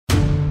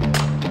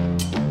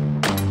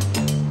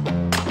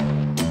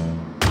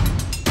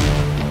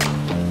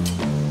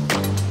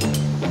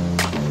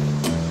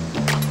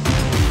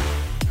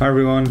Hi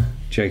everyone,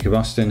 Jacob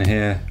Austin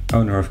here,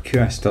 owner of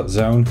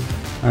QS.Zone,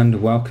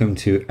 and welcome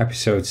to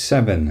episode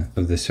 7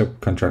 of the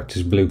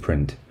Subcontractor's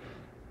Blueprint,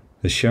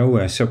 the show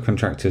where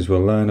subcontractors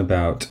will learn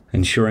about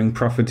ensuring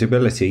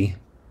profitability,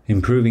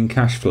 improving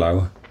cash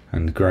flow,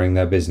 and growing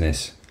their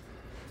business.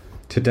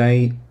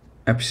 Today,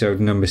 episode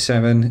number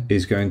 7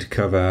 is going to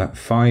cover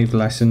 5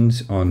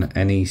 lessons on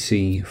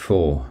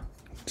NEC4.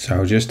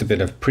 So just a bit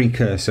of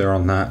precursor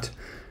on that.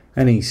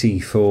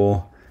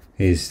 NEC4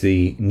 is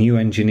the New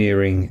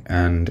Engineering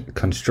and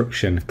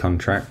Construction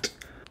Contract,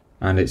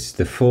 and it's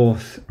the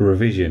 4th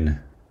revision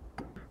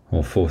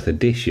or 4th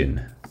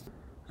edition,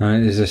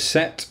 and it is a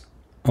set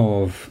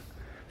of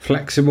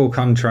flexible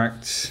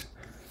contracts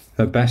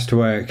that best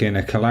work in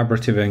a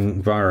collaborative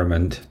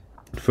environment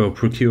for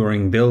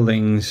procuring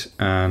buildings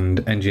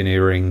and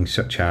engineering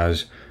such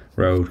as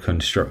road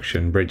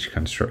construction, bridge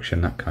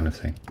construction, that kind of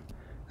thing.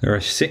 There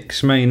are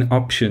 6 main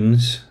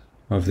options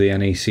of the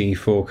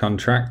NEC4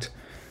 contract,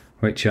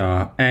 which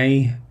are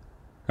A,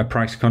 a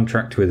price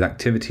contract with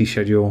activity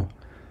schedule,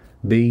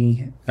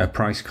 B, a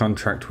price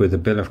contract with a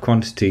bill of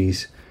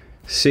quantities,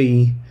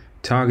 C,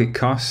 target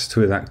costs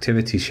with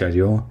activity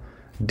schedule,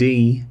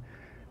 D,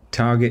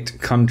 target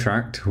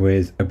contract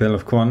with a bill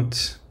of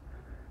quants,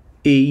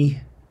 E,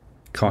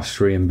 cost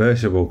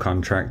reimbursable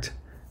contract,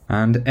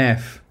 and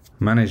F,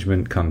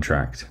 management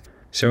contract.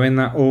 So in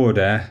that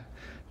order,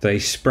 they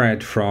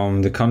spread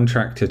from the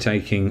contractor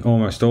taking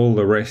almost all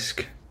the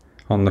risk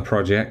on the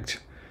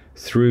project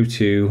through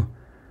to,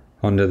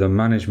 under the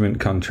management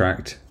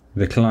contract,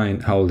 the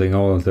client holding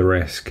all of the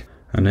risk.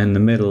 And in the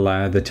middle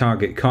there, the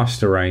target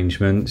cost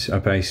arrangements are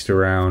based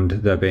around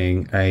there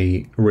being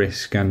a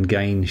risk and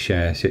gain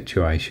share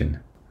situation.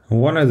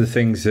 One of the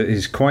things that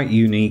is quite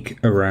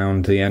unique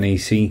around the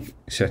NEC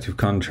set of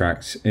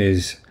contracts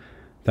is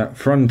that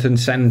front and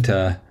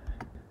centre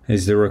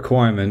is the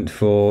requirement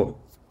for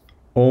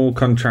all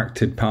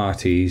contracted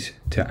parties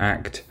to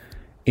act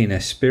in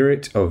a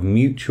spirit of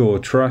mutual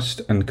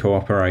trust and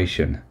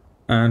cooperation.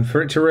 And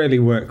for it to really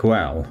work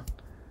well,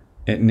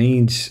 it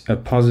needs a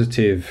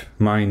positive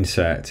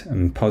mindset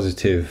and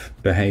positive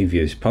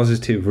behaviours,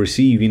 positive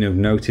receiving of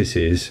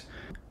notices,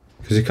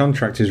 because the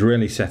contract is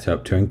really set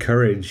up to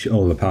encourage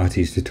all the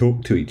parties to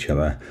talk to each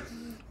other,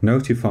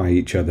 notify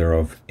each other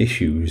of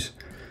issues,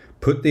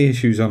 put the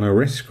issues on a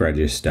risk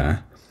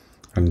register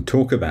and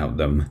talk about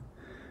them,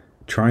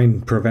 try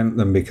and prevent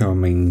them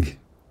becoming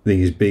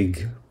these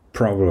big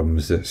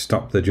problems that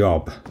stop the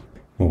job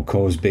or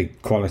cause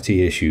big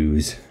quality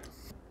issues.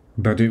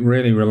 But it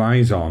really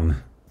relies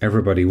on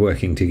everybody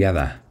working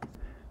together.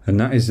 And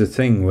that is the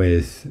thing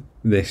with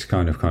this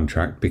kind of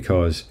contract,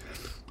 because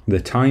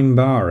the time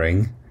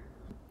barring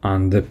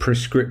and the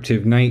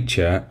prescriptive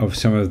nature of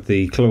some of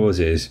the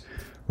clauses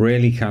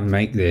really can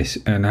make this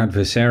an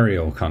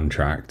adversarial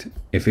contract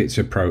if it's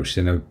approached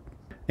in an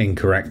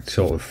incorrect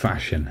sort of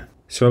fashion.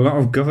 So a lot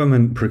of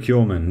government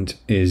procurement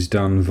is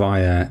done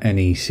via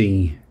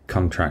NEC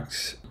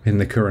contracts in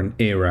the current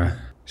era.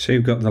 So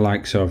you've got the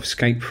likes of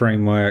SCAPE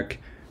framework,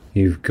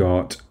 you've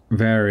got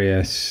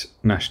various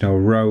national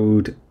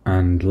road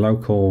and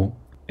local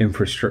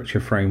infrastructure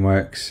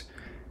frameworks,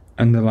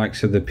 and the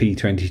likes of the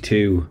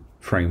P22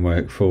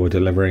 framework for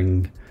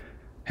delivering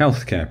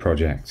healthcare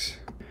projects.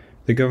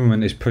 The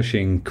government is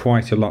pushing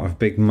quite a lot of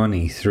big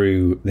money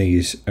through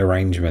these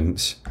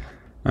arrangements,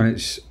 and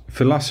its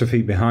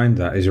philosophy behind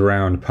that is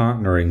around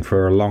partnering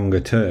for a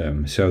longer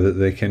term so that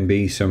there can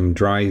be some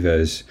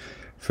drivers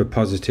for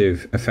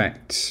positive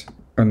effects.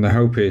 And the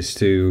hope is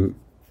to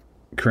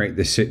create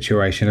this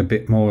situation a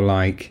bit more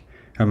like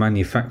a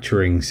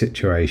manufacturing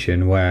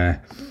situation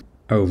where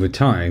over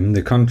time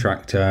the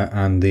contractor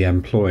and the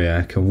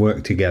employer can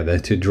work together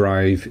to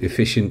drive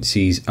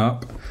efficiencies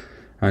up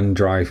and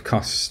drive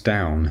costs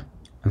down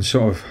and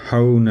sort of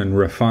hone and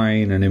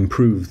refine and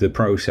improve the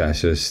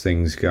process as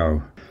things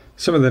go.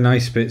 Some of the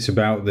nice bits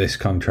about this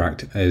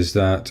contract is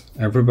that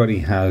everybody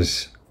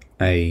has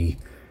a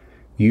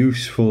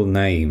useful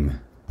name.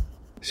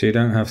 So you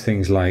don't have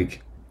things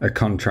like a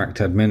contract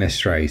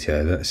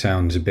administrator that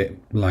sounds a bit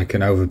like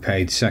an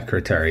overpaid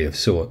secretary of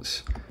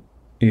sorts.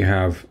 You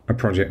have a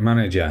project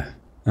manager,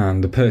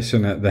 and the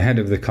person at the head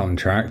of the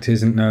contract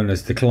isn't known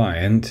as the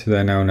client,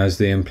 they're known as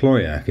the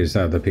employer, because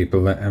they're the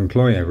people that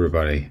employ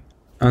everybody.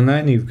 And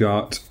then you've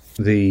got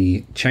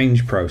the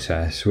change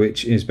process,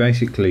 which is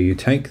basically you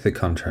take the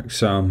contract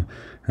sum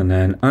and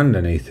then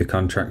underneath the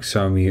contract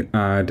sum you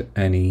add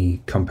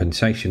any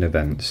compensation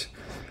events.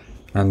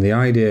 And the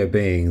idea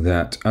being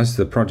that as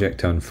the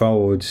project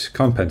unfolds,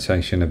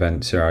 compensation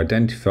events are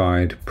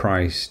identified,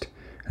 priced,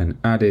 and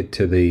added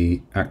to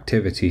the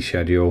activity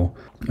schedule.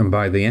 And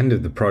by the end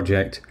of the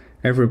project,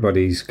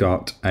 everybody's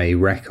got a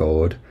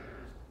record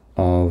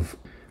of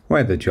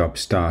where the job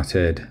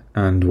started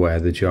and where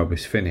the job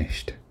is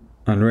finished.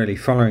 And really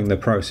following the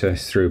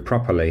process through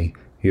properly,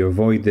 you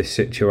avoid this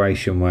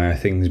situation where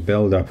things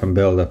build up and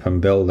build up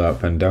and build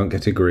up and don't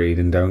get agreed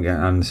and don't get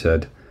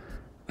answered.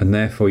 And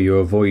therefore you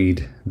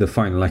avoid the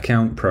final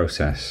account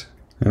process.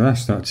 And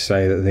that's not to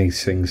say that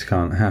these things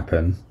can't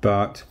happen,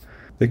 but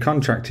the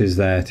contract is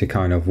there to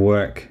kind of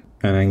work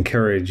and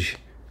encourage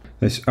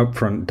this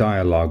upfront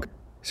dialogue.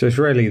 So it's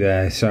really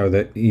there so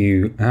that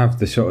you have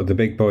the sort of the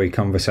big boy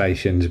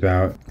conversations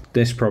about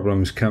this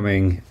problem's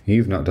coming,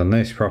 you've not done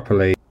this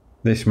properly,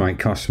 this might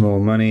cost more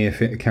money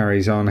if it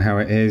carries on how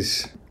it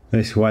is,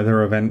 this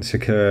weather event's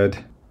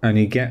occurred, and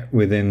you get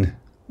within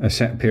a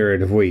set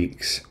period of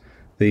weeks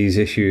these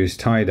issues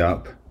tied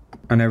up,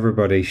 and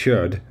everybody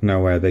should know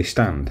where they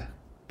stand.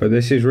 But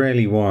this is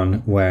really one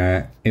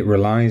where it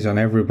relies on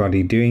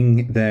everybody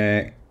doing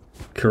their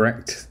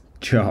correct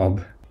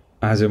job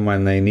as and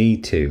when they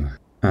need to.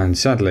 And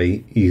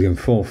sadly, you can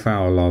fall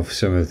foul of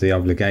some of the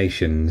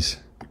obligations.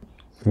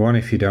 One,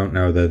 if you don't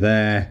know they're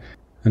there,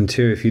 and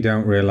two, if you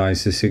don't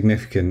realise the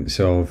significance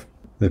of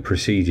the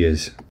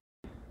procedures.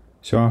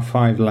 So our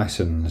 5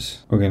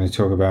 lessons, we're going to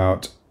talk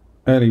about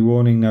early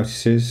warning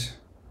notices,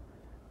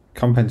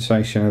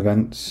 compensation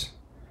events,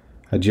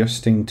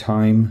 adjusting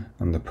time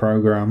and the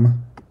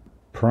programme,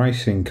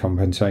 pricing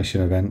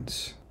compensation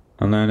events,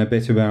 and then a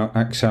bit about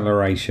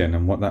acceleration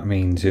and what that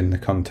means in the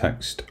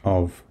context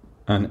of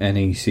an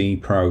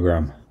NEC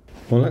programme.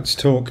 Well, let's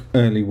talk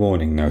early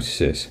warning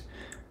notices.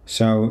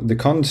 So the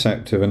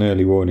concept of an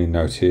early warning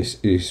notice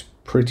is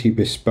pretty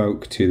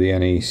bespoke to the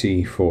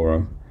NEC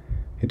forum.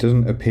 It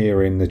doesn't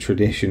appear in the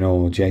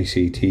traditional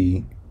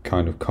JCT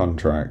kind of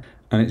contract,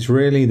 and it's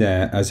really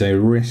there as a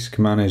risk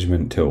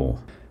management tool.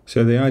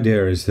 So the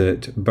idea is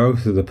that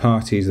both of the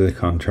parties of the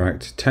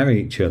contract tell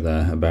each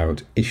other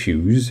about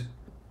issues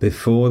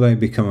before they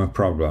become a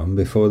problem,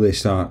 before they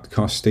start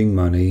costing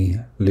money,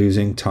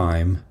 losing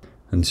time,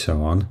 and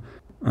so on.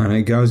 And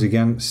it goes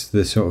against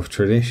the sort of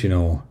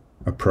traditional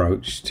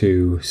approach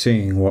to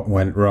seeing what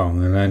went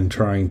wrong and then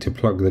trying to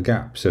plug the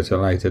gaps at a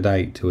later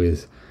date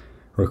with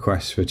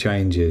requests for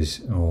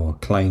changes or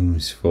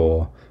claims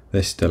for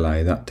this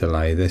delay, that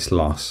delay, this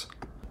loss.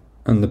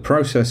 And the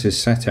process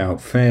is set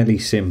out fairly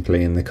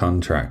simply in the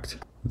contract.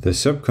 The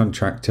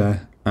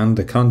subcontractor and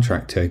the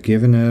contractor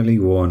give an early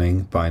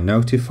warning by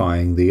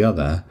notifying the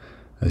other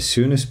as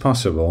soon as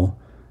possible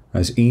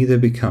as either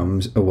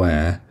becomes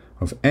aware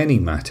of any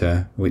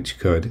matter which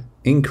could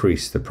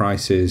increase the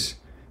prices,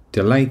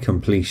 delay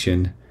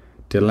completion,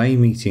 delay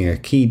meeting a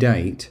key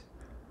date,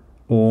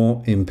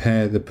 or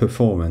impair the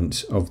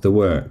performance of the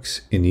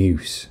works in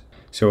use.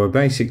 So we're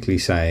basically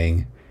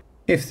saying,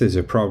 if there's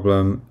a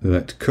problem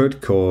that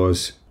could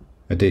cause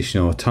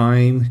additional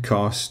time,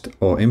 cost,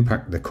 or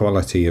impact the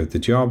quality of the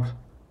job,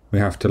 we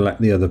have to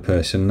let the other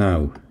person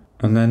know.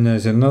 And then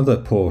there's another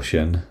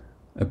portion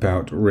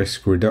about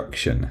risk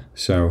reduction.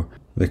 So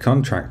the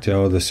contractor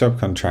or the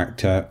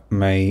subcontractor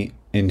may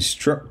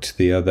instruct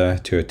the other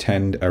to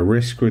attend a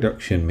risk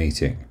reduction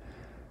meeting,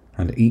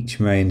 and each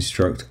may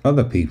instruct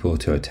other people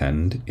to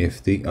attend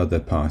if the other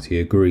party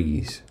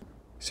agrees.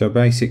 So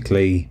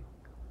basically,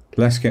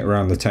 let's get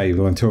around the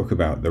table and talk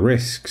about the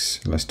risks.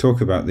 Let's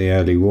talk about the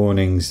early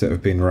warnings that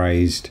have been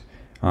raised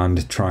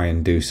and try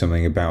and do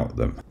something about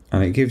them.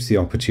 And it gives the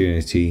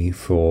opportunity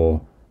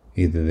for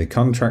either the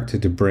contractor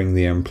to bring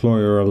the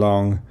employer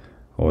along,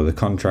 or the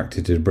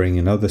contractor to bring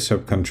another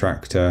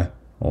subcontractor,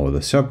 or the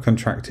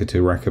subcontractor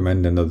to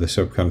recommend another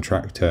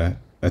subcontractor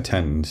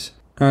attends.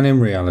 And in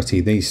reality,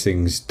 these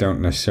things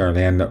don't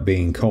necessarily end up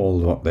being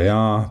called what they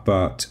are,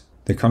 but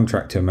the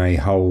contractor may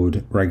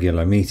hold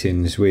regular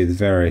meetings with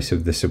various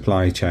of the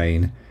supply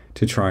chain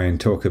to try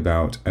and talk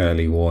about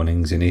early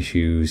warnings and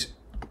issues.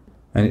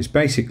 And it's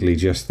basically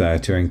just there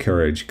to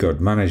encourage good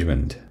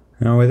management.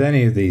 Now, with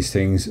any of these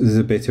things, there's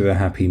a bit of a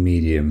happy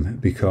medium,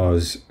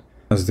 because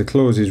as the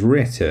clause is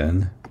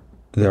written,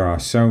 there are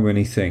so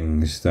many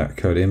things that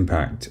could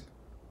impact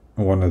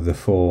one of the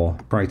 4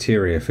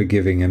 criteria for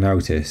giving a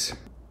notice.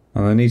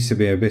 And there needs to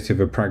be a bit of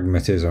a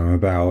pragmatism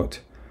about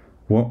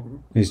what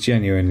is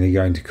genuinely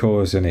going to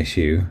cause an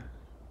issue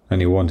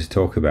and you want to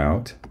talk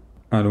about,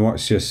 and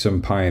what's just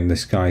some pie in the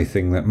sky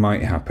thing that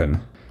might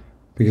happen.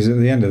 Because at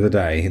the end of the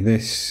day,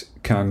 this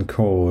can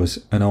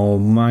cause an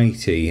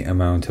almighty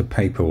amount of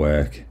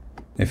paperwork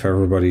if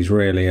everybody's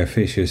really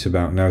officious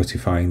about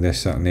notifying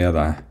this, that and the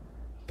other.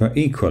 But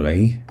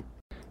equally,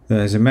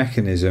 there's a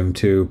mechanism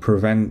to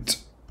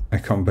prevent a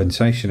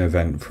compensation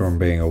event from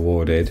being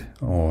awarded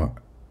or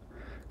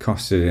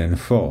costed in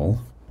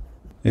full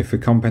if a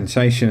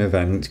compensation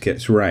event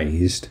gets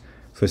raised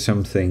for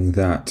something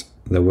that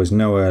there was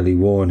no early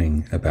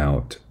warning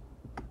about.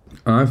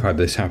 I've had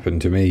this happen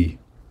to me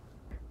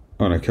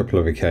on a couple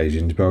of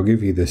occasions, but I'll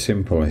give you the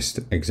simplest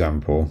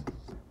example.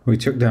 We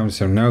took down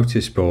some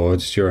notice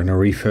boards during a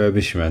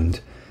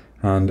refurbishment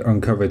and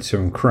uncovered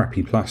some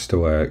crappy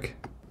plasterwork.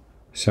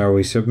 So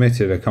we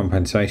submitted a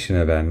compensation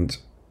event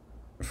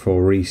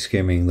for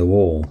re-skimming the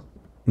wall.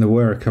 There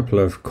were a couple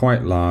of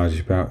quite large,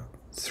 about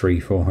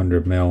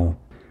 300-400 mil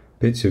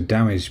bits of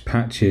damaged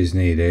patches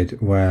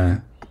needed,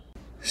 where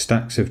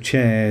stacks of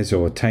chairs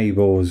or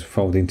tables,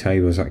 folding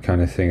tables, that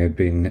kind of thing, had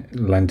been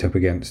leant up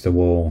against the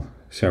wall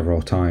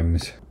several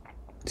times.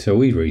 So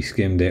we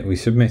re-skimmed it, we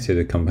submitted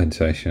a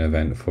compensation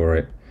event for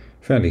it.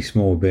 Fairly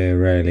small beer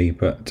really,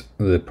 but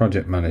the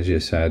project manager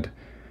said,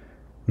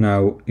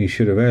 "No, you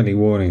should have early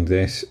warned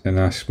this and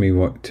asked me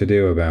what to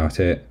do about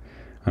it.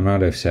 I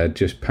might have said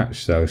just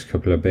patch those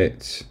couple of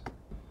bits,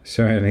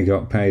 so I only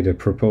got paid a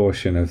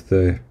proportion of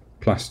the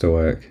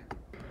plasterwork,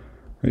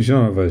 which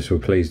none of us were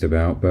pleased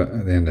about, but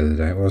at the end of the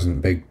day it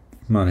wasn't big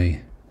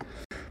money.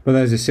 But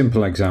there's a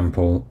simple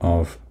example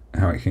of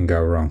how it can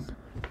go wrong.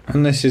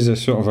 And this is a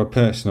sort of a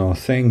personal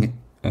thing,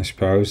 I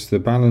suppose. The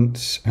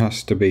balance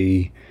has to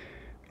be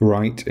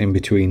right in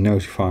between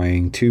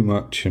notifying too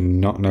much and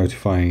not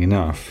notifying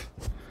enough.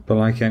 But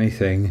like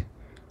anything,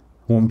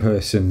 one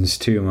person's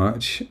too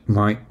much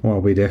might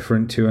well be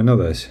different to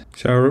another's.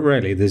 So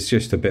really there's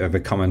just a bit of a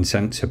common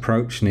sense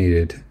approach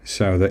needed,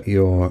 so that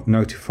you're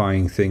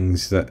notifying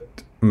things that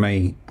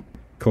may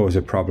cause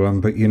a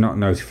problem, but you're not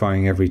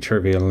notifying every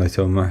trivial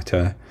little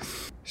matter,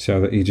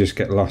 so that you just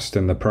get lost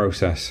in the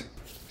process.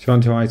 So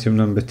on to item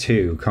number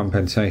 2,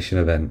 compensation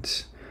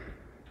events.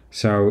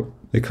 So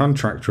the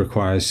contract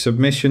requires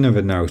submission of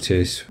a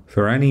notice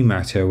for any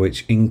matter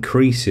which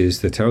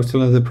increases the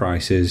total of the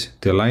prices,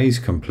 delays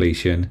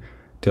completion,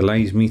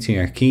 delays meeting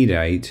a key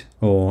date,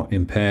 or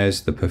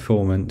impairs the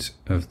performance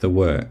of the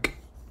work.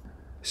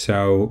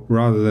 So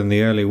rather than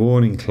the early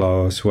warning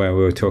clause where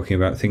we were talking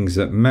about things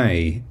that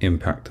may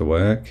impact the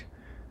work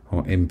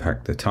or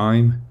impact the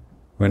time,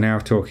 we're now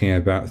talking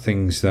about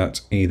things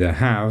that either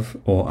have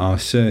or are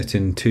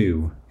certain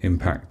to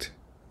impact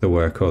the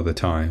work or the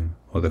time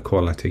or the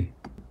quality.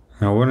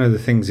 Now, one of the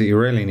things that you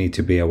really need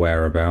to be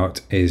aware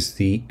about is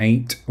the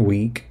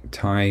 8-week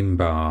time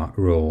bar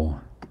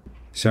rule.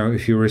 So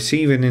if you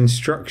receive an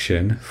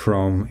instruction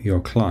from your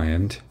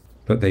client,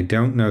 but they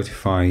don't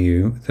notify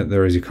you that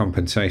there is a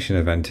compensation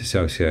event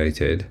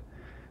associated,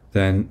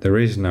 then there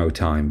is no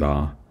time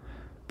bar.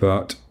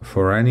 But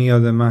for any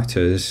other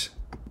matters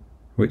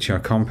which are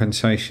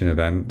compensation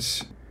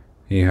events,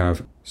 you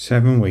have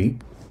 7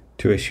 weeks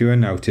to issue a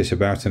notice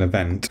about an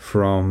event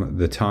from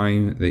the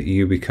time that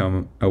you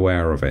become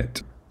aware of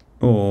it,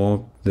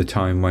 or the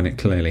time when it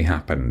clearly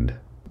happened.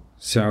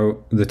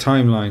 So the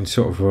timeline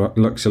sort of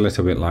looks a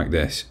little bit like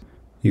this.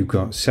 You've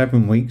got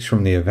 7 weeks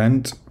from the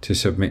event to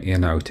submit your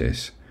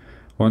notice.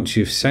 Once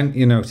you've sent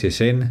your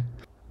notice in,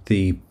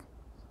 the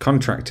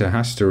contractor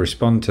has to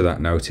respond to that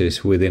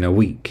notice within a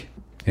week.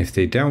 If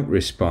they don't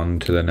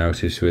respond to the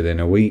notice within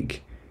a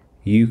week,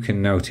 you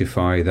can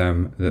notify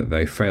them that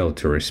they failed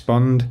to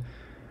respond,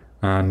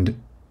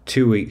 and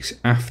 2 weeks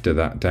after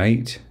that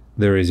date,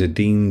 there is a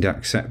deemed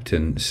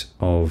acceptance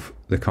of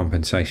the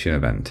compensation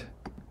event.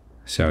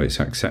 So it's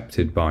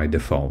accepted by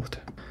default.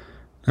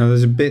 Now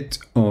there's a bit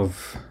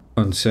of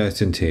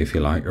uncertainty, if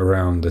you like,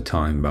 around the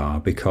time bar,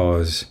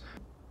 because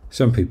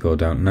some people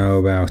don't know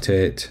about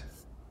it,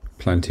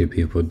 plenty of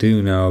people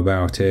do know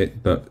about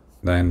it, but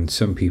then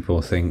some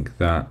people think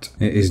that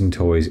it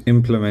isn't always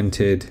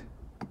implemented,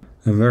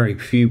 and very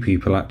few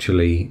people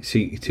actually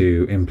seek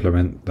to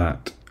implement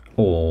that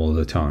all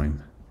the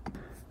time.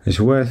 It's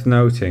worth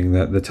noting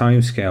that the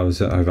timescales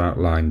that I've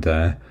outlined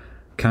there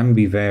can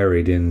be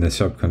varied in the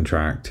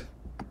subcontract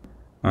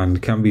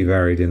and can be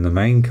varied in the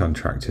main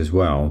contract as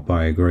well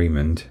by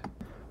agreement.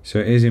 So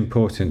it is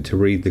important to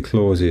read the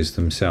clauses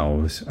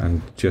themselves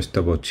and just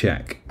double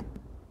check.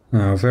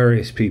 Now,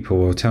 various people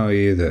will tell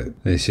you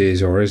that this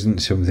is or isn't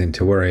something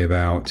to worry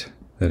about,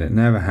 that it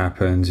never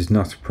happens, is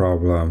not a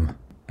problem,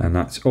 and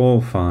that's all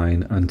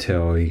fine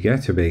until you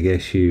get a big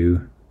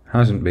issue,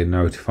 hasn't been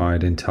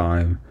notified in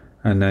time,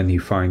 and then you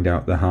find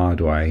out the hard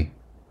way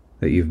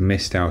that you've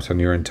missed out on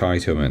your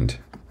entitlement.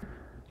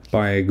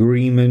 By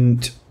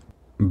agreement,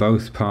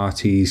 both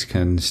parties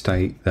can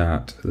state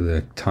that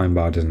the time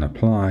bar doesn't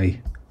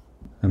apply,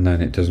 and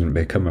then it doesn't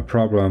become a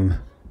problem,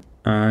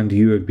 and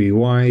you would be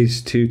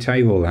wise to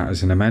table that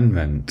as an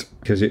amendment,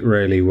 because it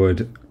really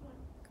would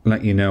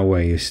let you know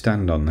where you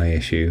stand on the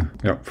issue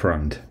up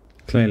front.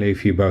 Clearly,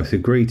 if you both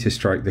agree to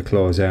strike the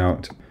clause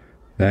out,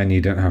 then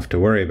you don't have to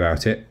worry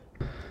about it.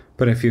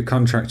 But if your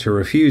contractor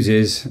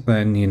refuses,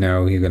 then you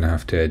know you're going to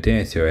have to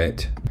adhere to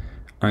it,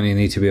 and you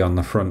need to be on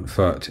the front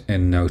foot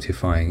in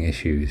notifying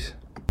issues.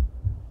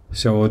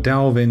 So we'll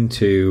delve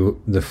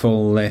into the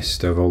full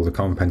list of all the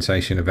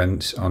compensation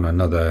events on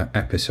another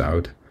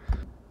episode.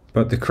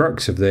 But the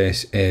crux of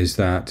this is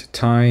that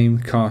time,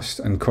 cost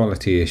and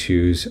quality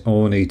issues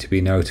all need to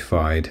be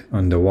notified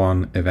under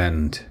one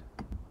event.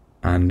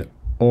 And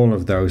all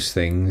of those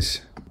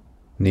things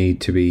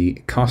need to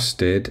be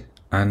costed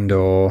and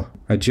or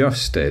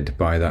adjusted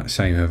by that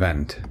same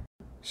event.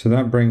 So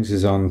that brings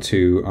us on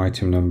to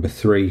item number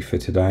 3 for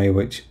today,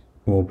 which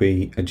will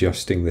be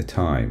adjusting the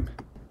time.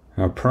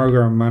 Now,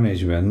 program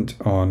management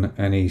on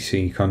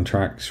NEC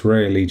contracts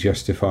rarely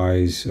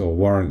justifies or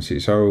warrants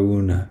its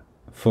own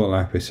full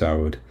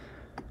episode.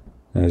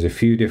 There's a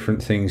few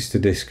different things to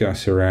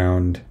discuss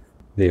around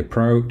the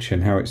approach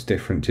and how it's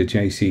different to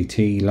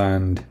JCT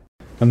land,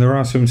 and there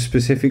are some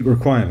specific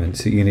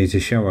requirements that you need to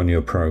show on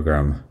your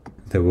program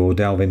that we'll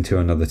delve into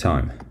another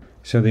time.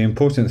 So the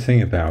important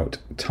thing about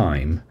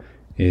time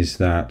is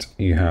that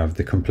you have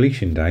the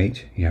completion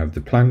date, you have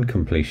the planned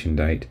completion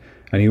date,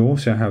 and you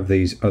also have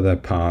these other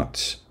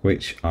parts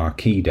which are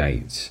key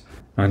dates.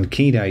 And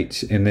key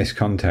dates in this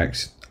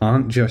context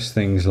aren't just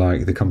things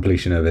like the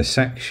completion of a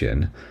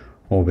section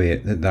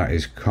albeit that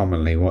is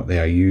commonly what they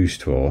are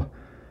used for,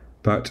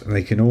 but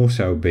they can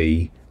also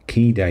be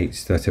key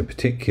dates that a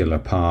particular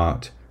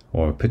part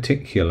or a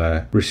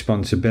particular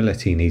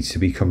responsibility needs to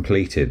be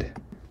completed.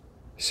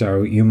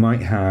 So you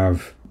might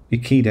have a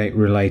key date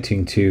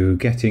relating to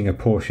getting a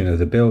portion of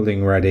the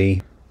building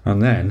ready,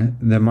 and then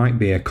there might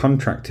be a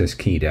contractor's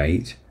key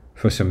date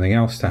for something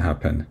else to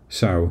happen.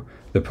 So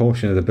the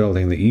portion of the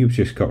building that you've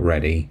just got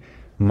ready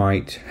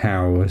might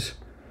house,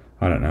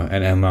 an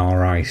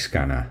MRI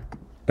scanner.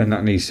 And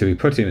that needs to be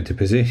put into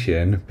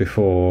position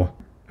before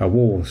a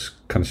wall's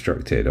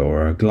constructed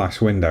or a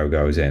glass window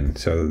goes in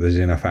so that there's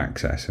enough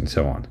access and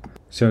so on.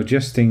 So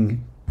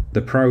adjusting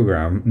the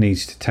program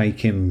needs to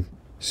take in,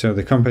 so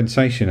the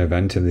compensation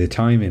event and the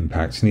time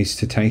impacts needs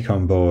to take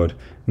on board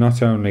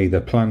not only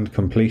the planned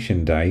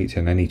completion date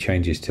and any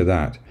changes to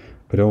that,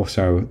 but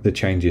also the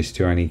changes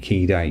to any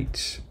key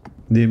dates.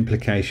 The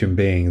implication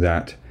being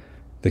that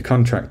the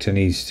contractor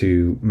needs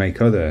to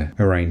make other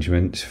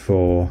arrangements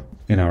for,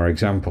 in our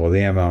example, the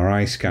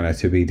MRI scanner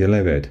to be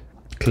delivered.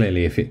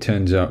 Clearly, if it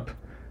turns up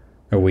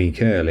a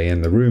week early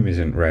and the room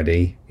isn't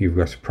ready, you've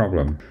got a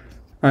problem.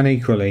 And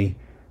equally,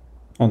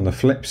 on the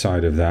flip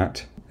side of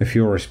that, if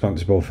you're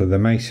responsible for the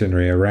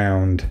masonry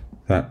around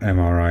that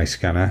MRI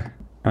scanner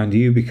and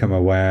you become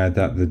aware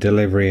that the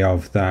delivery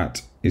of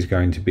that is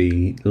going to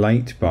be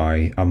late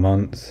by a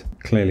month,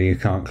 clearly you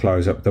can't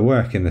close up the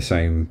work in the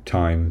same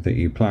time that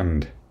you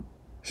planned.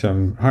 So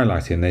I'm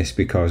highlighting this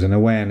because an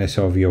awareness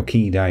of your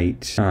key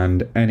dates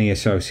and any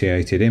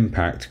associated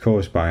impact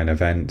caused by an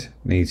event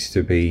needs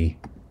to be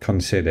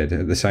considered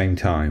at the same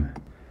time.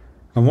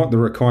 And what the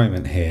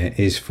requirement here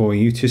is for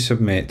you to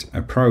submit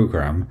a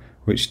program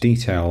which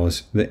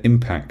details the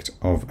impact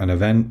of an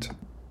event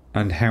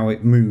and how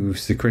it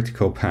moves the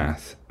critical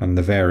path and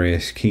the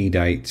various key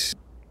dates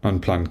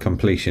and planned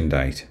completion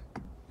date.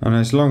 And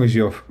as long as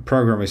your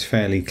program is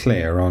fairly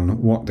clear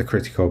on what the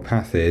critical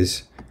path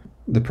is,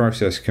 the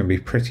process can be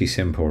pretty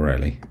simple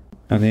really.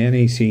 And the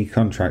NEC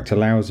contract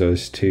allows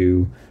us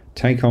to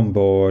take on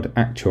board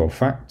actual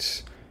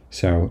facts.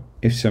 So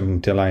if some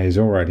delay has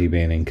already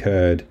been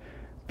incurred,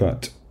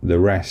 but the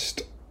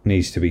rest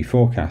needs to be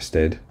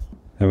forecasted,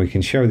 then we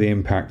can show the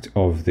impact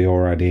of the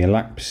already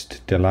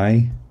elapsed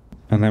delay,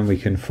 and then we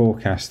can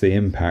forecast the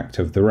impact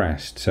of the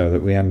rest so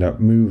that we end up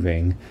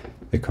moving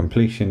the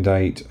completion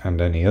date and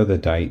any other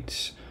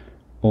dates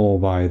all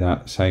by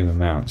that same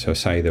amount. So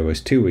say there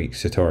was 2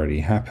 weeks that already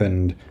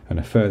happened and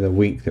a further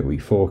week that we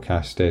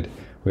forecasted,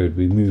 we would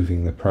be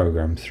moving the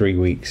program 3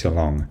 weeks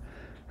along,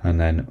 and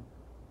then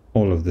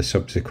all of the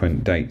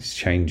subsequent dates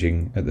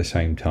changing at the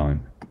same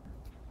time.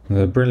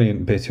 The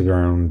brilliant bit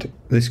around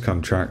this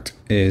contract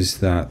is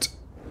that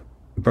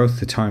both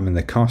the time and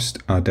the cost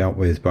are dealt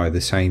with by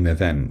the same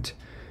event,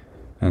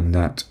 and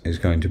that is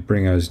going to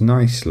bring us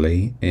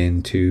nicely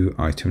into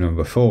item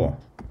number 4.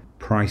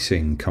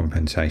 Pricing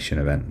compensation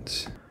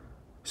events.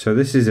 So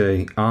this is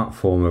an art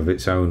form of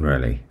its own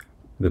really,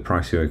 the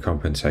pricing of a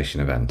compensation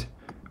event,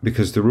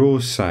 because the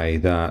rules say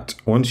that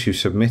once you've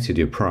submitted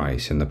your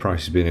price and the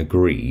price has been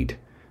agreed,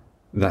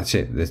 that's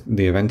it,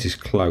 the event is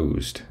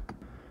closed.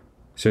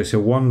 So it's a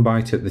one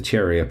bite at the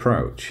cherry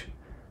approach,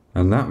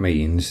 and that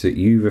means that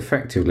you've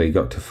effectively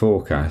got to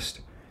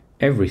forecast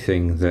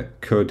everything that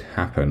could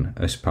happen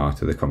as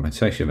part of the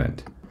compensation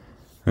event.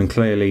 And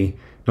clearly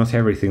not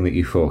everything that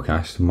you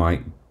forecast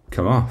might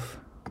come off.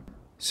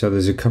 So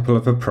there's a couple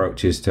of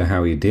approaches to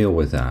how you deal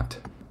with that.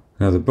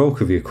 Now the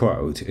bulk of your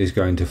quote is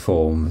going to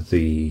form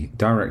the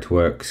direct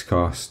works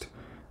cost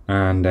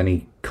and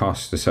any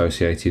cost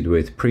associated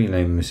with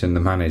prelims and the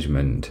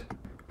management,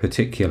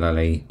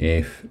 particularly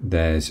if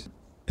there's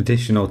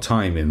additional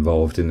time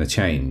involved in the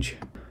change.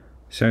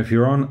 So if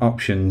you're on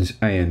options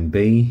A and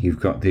B, you've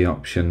got the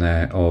option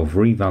there of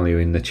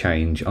revaluing the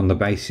change on the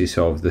basis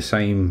of the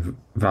same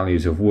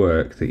values of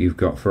work that you've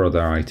got for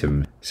other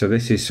items. So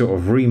this is sort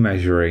of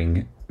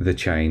remeasuring the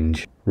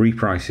change,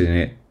 repricing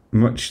it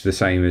much the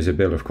same as a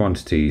bill of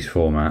quantities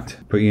format,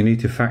 but you need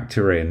to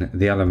factor in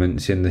the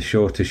elements in the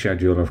shorter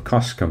schedule of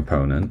cost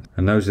component,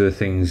 and those are the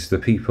things, the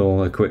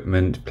people,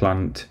 equipment,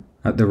 plant,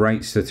 at the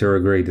rates that are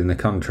agreed in the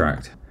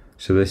contract.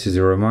 So this is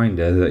a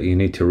reminder that you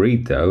need to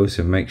read those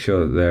and make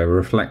sure that they're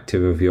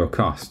reflective of your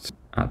costs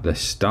at the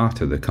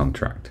start of the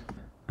contract.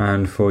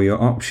 And for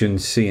your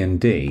options C and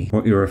D,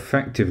 what you're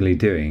effectively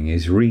doing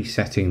is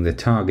resetting the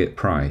target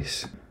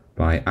price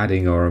by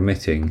adding or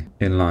omitting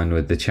in line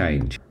with the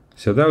change.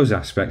 So those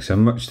aspects are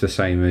much the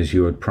same as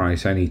you would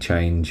price any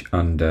change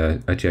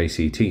under a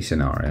JCT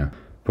scenario.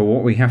 But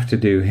what we have to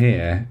do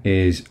here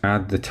is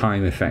add the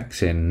time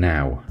effects in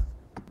now.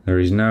 There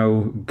is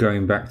no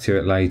going back to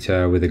it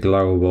later with a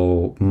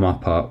global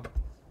mop-up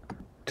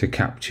to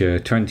capture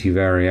 20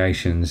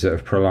 variations that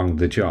have prolonged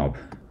the job.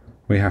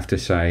 We have to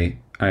say,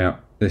 hey,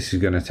 this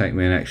is going to take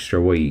me an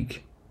extra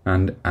week,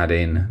 and add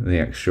in the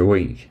extra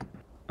week.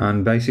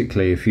 And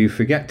basically, if you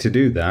forget to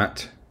do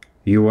that,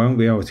 you won't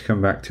be able to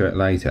come back to it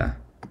later.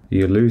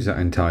 You lose that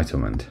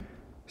entitlement.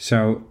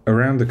 So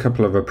around a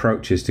couple of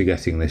approaches to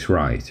getting this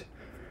right,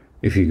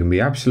 if you can be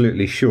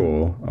absolutely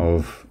sure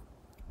of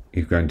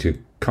you're going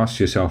to cost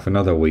yourself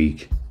another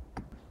week,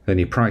 then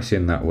you price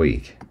in that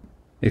week.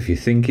 If you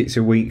think it's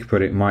a week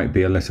but it might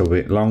be a little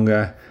bit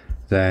longer,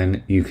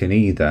 then you can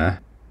either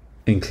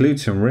include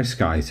some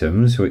risk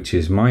items, which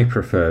is my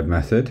preferred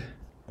method,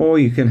 or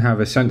you can have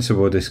a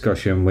sensible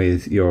discussion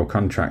with your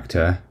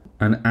contractor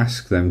and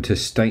ask them to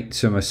state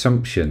some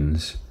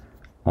assumptions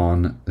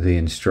on the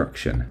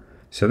instruction.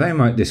 So they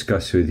might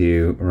discuss with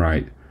you,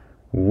 right,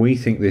 we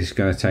think this is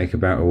going to take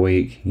about a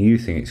week, you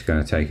think it's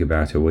going to take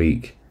about a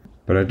week,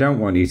 but I don't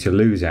want you to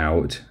lose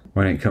out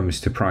when it comes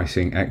to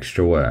pricing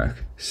extra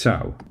work.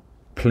 So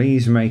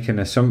please make an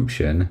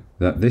assumption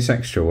that this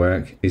extra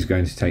work is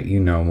going to take you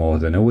no more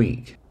than a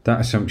week. That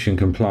assumption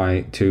can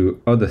apply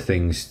to other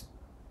things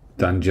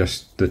than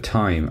just the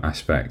time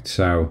aspect.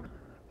 So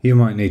you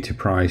might need to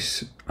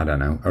price, I don't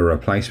know, a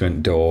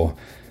replacement door,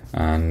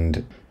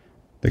 and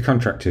the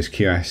contractor's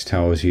QS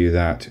tells you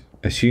that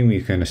assume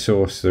you can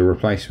source the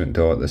replacement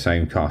door at the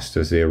same cost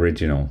as the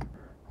original,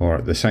 or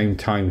at the same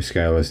time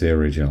scale as the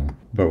original,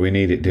 but we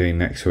need it doing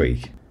next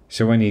week.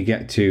 So when you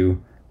get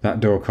to that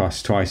door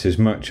costs twice as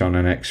much on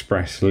an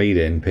express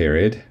lead-in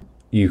period,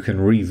 you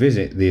can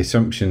revisit the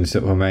assumptions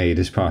that were made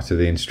as part of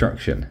the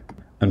instruction.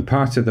 And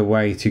part of the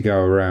way to go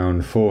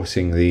around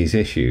forcing these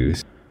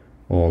issues,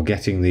 or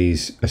getting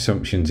these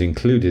assumptions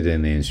included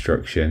in the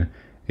instruction,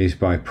 is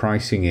by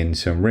pricing in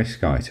some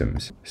risk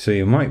items. So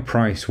you might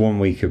price 1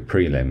 week of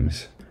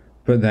prelims,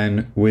 but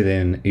then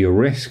within your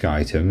risk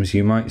items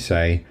you might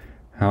say,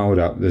 hold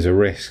up, there's a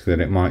risk that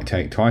it might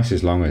take twice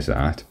as long as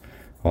that,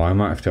 or I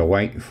might have to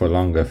wait for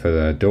longer for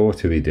the door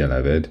to be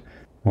delivered,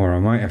 or I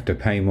might have to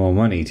pay more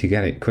money to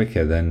get it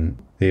quicker than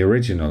the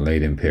original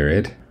lead-in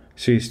period.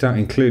 So you start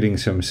including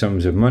some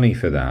sums of money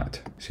for that.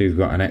 So you've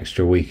got an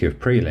extra week of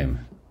prelim.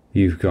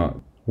 You've got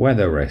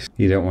weather risk.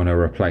 You don't want to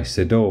replace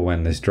the door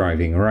when there's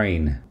driving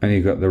rain. And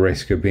you've got the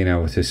risk of being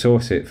able to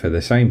source it for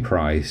the same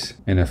price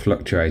in a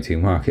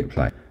fluctuating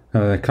marketplace.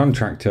 Now the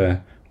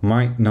contractor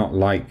might not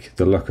like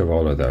the look of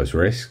all of those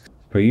risks,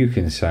 but you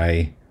can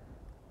say,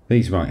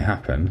 these might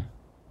happen,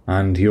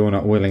 and you're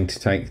not willing to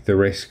take the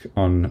risk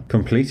on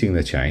completing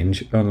the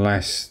change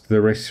unless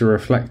the risks are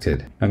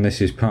reflected. And this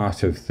is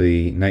part of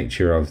the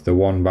nature of the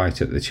one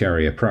bite at the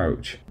cherry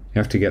approach. You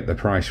have to get the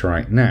price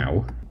right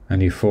now,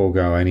 and you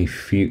forego any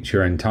future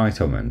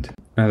entitlement.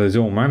 Now there's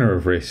all manner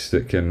of risks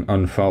that can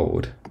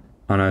unfold,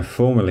 and I've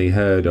formerly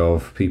heard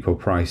of people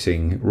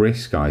pricing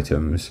risk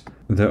items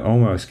that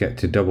almost get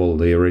to double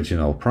the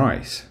original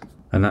price,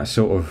 and that's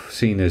sort of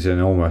seen as an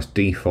almost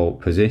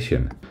default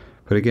position.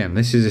 But again,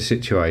 this is a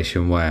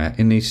situation where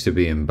it needs to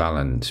be in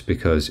balance,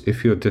 because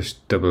if you're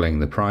just doubling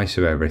the price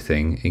of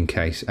everything in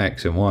case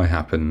X and Y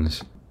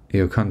happens,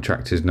 your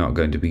contractor's not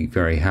going to be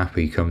very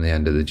happy come the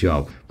end of the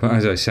job. But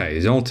as I say,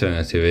 his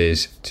alternative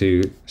is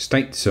to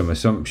state some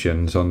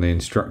assumptions on the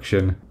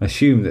instruction,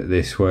 assume that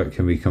this work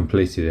can be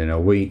completed in a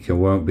week and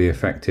won't be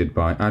affected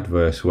by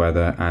adverse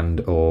weather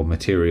and or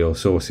material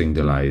sourcing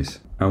delays.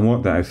 And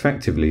what that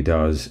effectively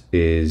does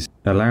is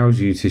allows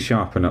you to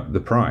sharpen up the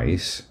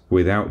price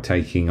without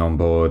taking on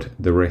board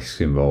the risks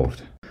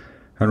involved.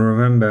 And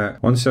remember,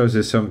 once those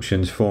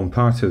assumptions form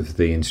part of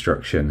the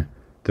instruction,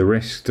 the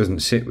risk doesn't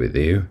sit with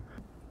you,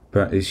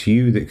 but it's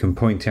you that can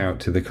point out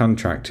to the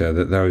contractor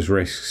that those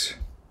risks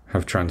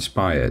have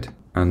transpired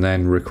and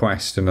then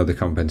request another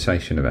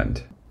compensation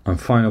event. And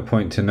final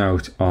point to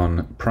note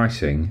on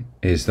pricing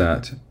is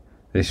that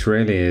this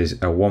really is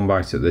a one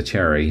bite at the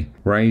cherry,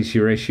 raise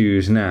your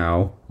issues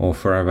now or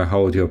forever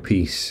hold your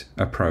peace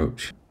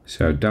approach.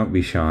 So don't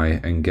be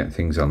shy and get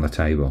things on the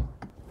table.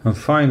 And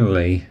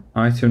finally,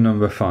 item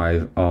number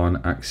 5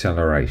 on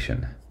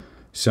acceleration.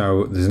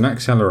 So there's an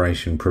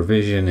acceleration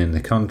provision in the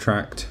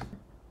contract.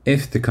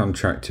 If the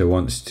contractor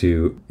wants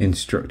to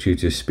instruct you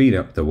to speed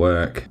up the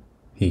work,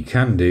 he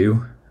can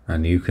do,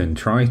 and you can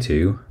try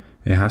to.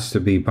 It has to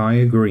be by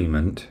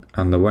agreement,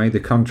 and the way the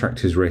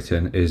contract is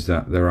written is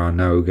that there are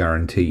no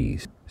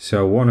guarantees.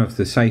 So one of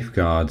the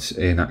safeguards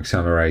in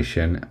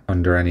acceleration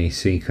under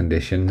NEC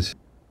conditions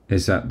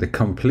is that the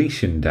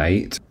completion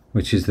date,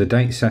 which is the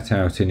date set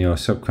out in your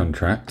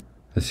subcontract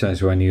that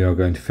says when you are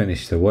going to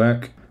finish the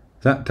work,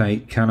 that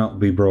date cannot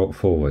be brought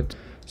forward.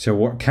 So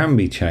what can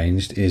be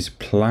changed is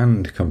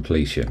planned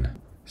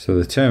completion. So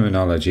the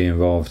terminology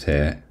involved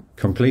here,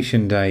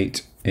 completion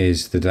date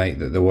is the date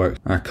that the works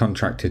are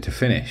contracted to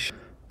finish.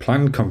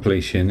 Planned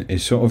completion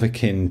is sort of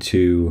akin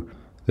to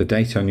the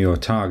date on your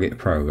target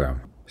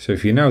program. So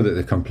if you know that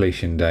the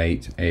completion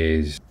date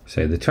is,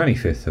 say, the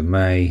 25th of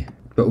May,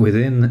 but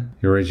within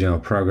your original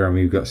program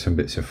you've got some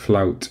bits of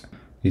float,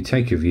 you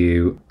take a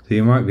view that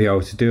you might be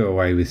able to do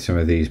away with some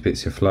of these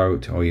bits of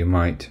float, or you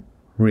might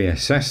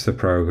reassess the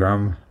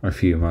program a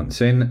few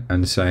months in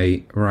and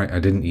say, right, I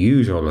didn't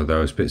use all of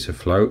those bits of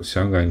float,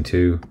 so I'm going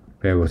to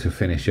be able to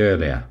finish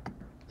earlier.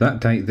 That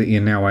date that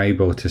you're now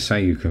able to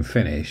say you can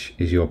finish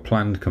is your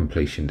planned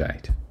completion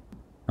date.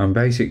 And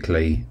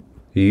basically,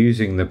 you're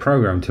using the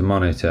program to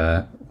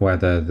monitor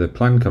whether the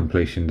planned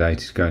completion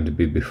date is going to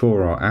be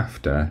before or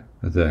after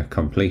the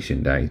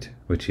completion date,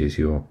 which is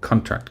your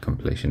contract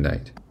completion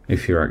date.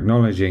 If you're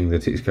acknowledging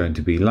that it's going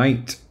to be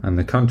late and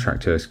the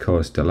contractor has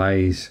caused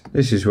delays,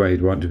 this is where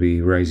you'd want to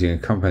be raising a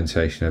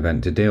compensation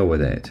event to deal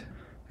with it.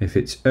 If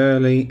it's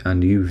early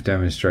and you've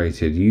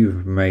demonstrated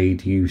you've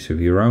made use of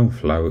your own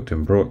float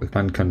and brought the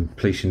planned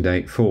completion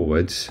date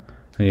forwards,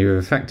 and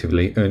you've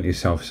effectively earned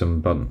yourself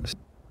some bunts.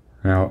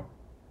 Now,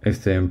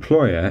 if the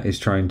employer is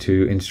trying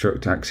to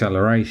instruct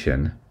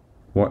acceleration,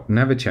 what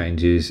never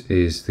changes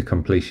is the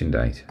completion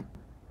date.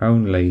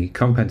 Only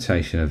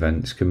compensation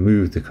events can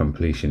move the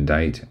completion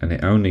date, and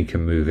it only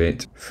can move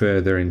it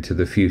further into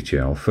the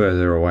future or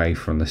further away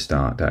from the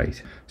start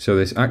date. So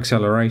this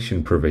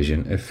acceleration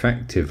provision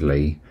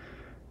effectively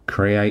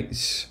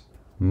creates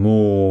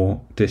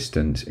more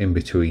distance in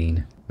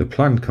between the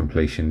planned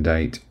completion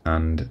date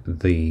and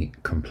the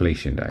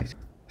completion date.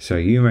 So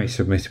you may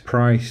submit a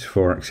price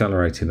for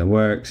accelerating the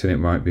works, and it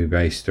might be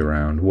based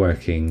around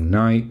working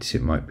nights,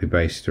 it might be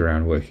based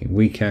around working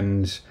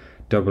weekends,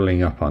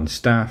 doubling up on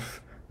staff,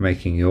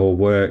 making your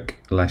work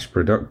less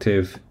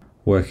productive,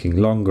 working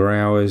longer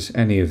hours,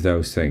 any of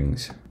those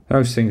things.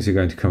 Those things are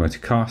going to come at a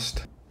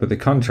cost, but the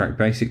contract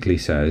basically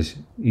says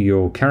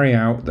you'll carry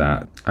out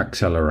that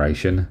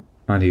acceleration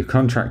and your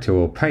contractor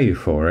will pay you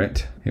for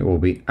it. It will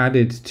be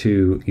added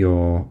to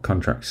your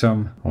contract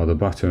sum or the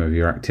bottom of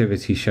your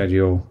activity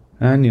schedule,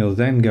 and you'll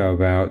then go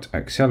about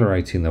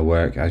accelerating the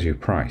work as you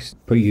priced.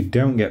 But you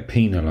don't get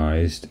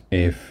penalised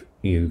if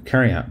you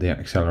carry out the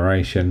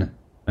acceleration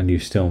and you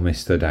still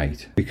miss the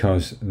date,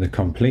 because the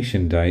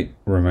completion date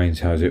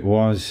remains as it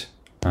was,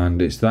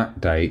 and it's that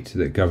date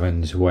that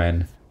governs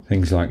when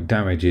things like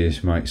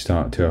damages might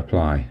start to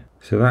apply.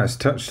 So that's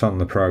touched on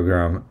the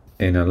program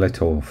in a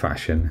little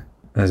fashion.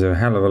 There's a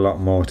hell of a lot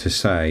more to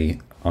say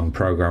on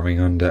programming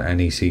under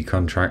NEC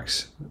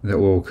contracts that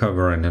we'll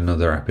cover in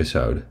another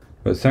episode.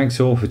 But thanks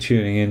all for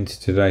tuning in to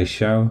today's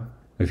show.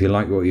 If you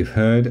like what you've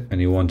heard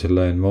and you want to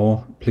learn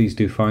more, please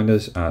do find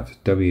us at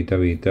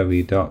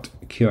www.qs.zone,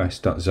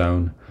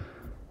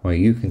 where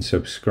you can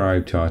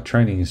subscribe to our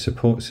training and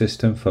support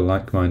system for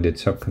like-minded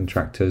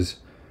subcontractors,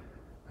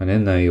 and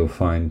in there you'll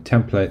find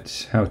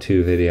templates,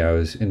 how-to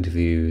videos,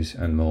 interviews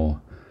and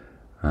more,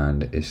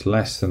 and it's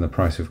less than the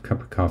price of a cup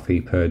of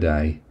coffee per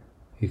day.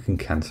 You can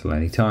cancel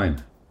any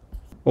time.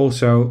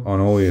 Also on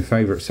all your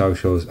favourite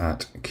socials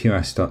at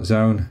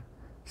qs.zone.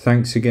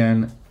 Thanks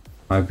again.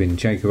 I've been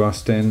Jacob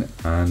Austin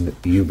and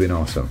you've been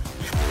awesome.